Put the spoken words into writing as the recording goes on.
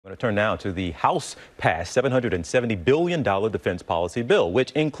To turn now to the House-passed $770 billion defense policy bill,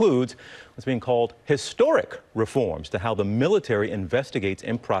 which includes what's being called historic reforms to how the military investigates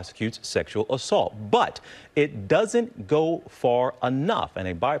and prosecutes sexual assault. But it doesn't go far enough, and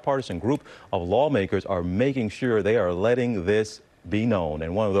a bipartisan group of lawmakers are making sure they are letting this be known.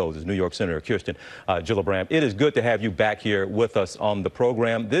 And one of those is New York Senator Kirsten Gillibrand. It is good to have you back here with us on the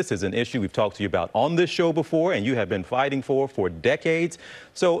program. This is an issue we've talked to you about on this show before, and you have been fighting for decades.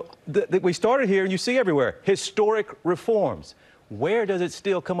 So we started here, and you see everywhere, historic reforms. Where does it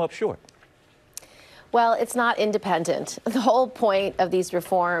still come up short? Well, it's not independent. The whole point of these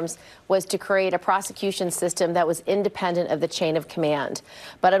reforms was to create a prosecution system that was independent of the chain of command.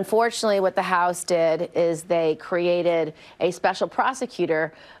 But unfortunately, what the House did is they created a special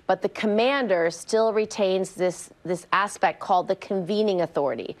prosecutor, but the commander still retains this aspect called the convening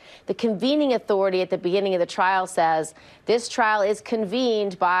authority. The convening authority at the beginning of the trial says this trial is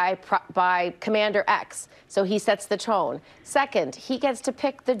convened by Commander X. So he sets the tone. Second, he gets to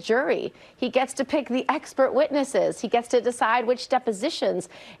pick the jury. He gets to pick the expert witnesses. He gets to decide which depositions.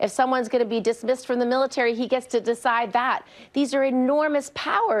 If someone's going to be dismissed from the military, he gets to decide that. These are enormous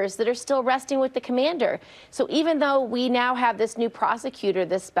powers that are still resting with the commander. So even though we now have this new prosecutor,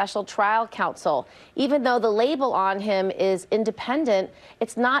 this special trial counsel, even though the label on him is independent,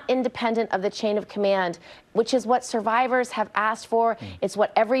 it's not independent of the chain of command, which is what survivors have asked for. It's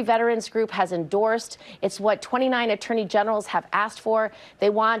what every veterans group has endorsed. It's what 29 attorney generals have asked for. They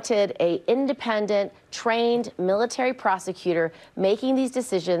wanted an independent, trained military prosecutor making these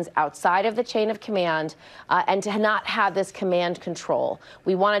decisions outside of the chain of command and to not have this command control.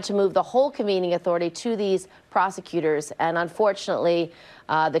 We wanted to move the whole convening authority to these prosecutors, and unfortunately,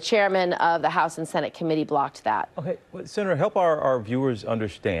 the chairman of the House and Senate committee blocked that. Okay, well, Senator, help our viewers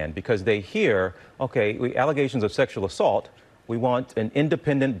understand, because they hear, okay, allegations of sexual assault, we want an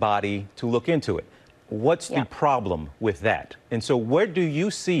independent body to look into it. What's the problem with that? And so where do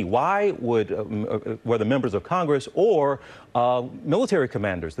you see, why would whether members of Congress or military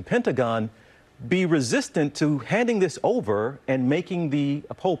commanders, the Pentagon, be resistant to handing this over and making the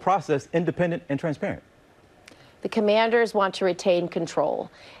whole process independent and transparent? The commanders want to retain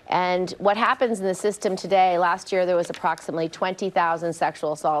control. And what happens in the system today, last year there was approximately 20,000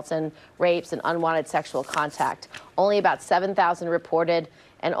 sexual assaults and rapes and unwanted sexual contact. Only about 7,000 reported,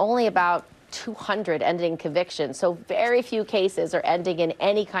 and only about 200 ending in conviction. So very few cases are ending in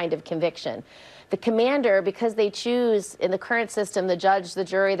any kind of conviction. The commander, because they choose in the current system, the judge, the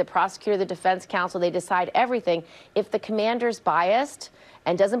jury, the prosecutor, the defense counsel, they decide everything. If the commander's biased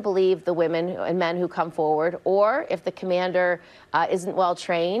and doesn't believe the women and men who come forward, or if the commander isn't well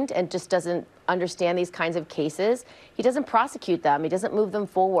trained and just doesn't understand these kinds of cases, he doesn't prosecute them, he doesn't move them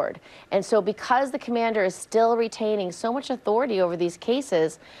forward. And so because the commander is still retaining so much authority over these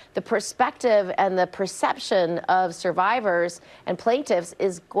cases, the perspective and the perception of survivors and plaintiffs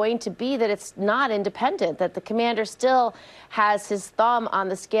is going to be that it's not independent, that the commander still has his thumb on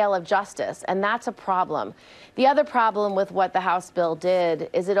the scale of justice, and that's a problem. The other problem with what the House bill did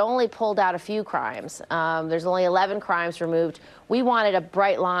is it only pulled out a few crimes. There's only 11 crimes removed. We wanted a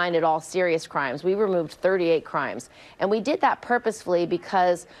bright line at all serious crimes. We removed 38 crimes. And we did that purposefully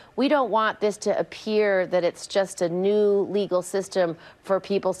because we don't want this to appear that it's just a new legal system for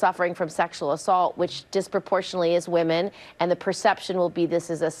people suffering from sexual assault, which disproportionately is women. And the perception will be this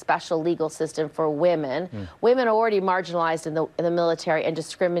is a special legal system for women. Women are already marginalized in the military and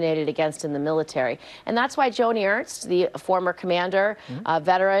discriminated against in the military. And that's why Joni Ernst, the former commander,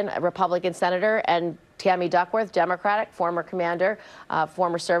 veteran, Republican senator, and Tammy Duckworth, Democratic, former commander,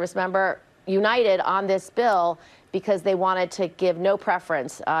 former service member, united on this bill because they wanted to give no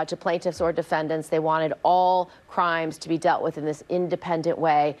preference to plaintiffs or defendants. They wanted all crimes to be dealt with in this independent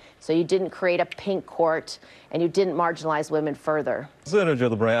way. So you didn't create a pink court and you didn't marginalize women further. Senator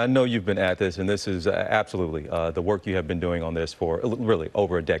Gillibrand, I know you've been at this, and this is absolutely the work you have been doing on this for really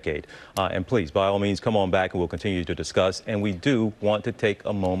over a decade. And please, by all means, come on back and we'll continue to discuss. And we do want to take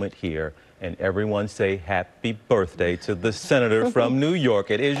a moment here and everyone say happy birthday to the senator from New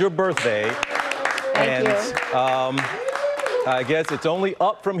York. It is your birthday. Thank you. I guess it's only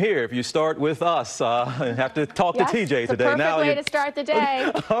up from here if you start with us. And have to talk to TJ today. It's a perfect way to start the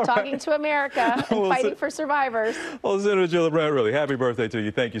day, talking to America and fighting for survivors. Well, Senator Gillibrand, really, happy birthday to you.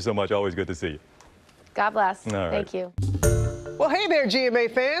 Thank you so much. Always good to see you. God bless. All right. Thank you. Well, hey there,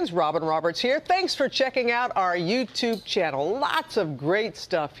 GMA fans. Robin Roberts here. Thanks for checking out our YouTube channel. Lots of great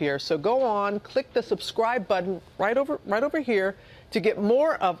stuff here. So go on, click the subscribe button right over here to get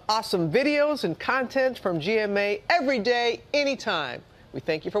more of awesome videos and content from GMA every day, anytime. We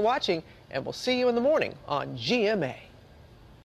thank you for watching, and we'll see you in the morning on GMA.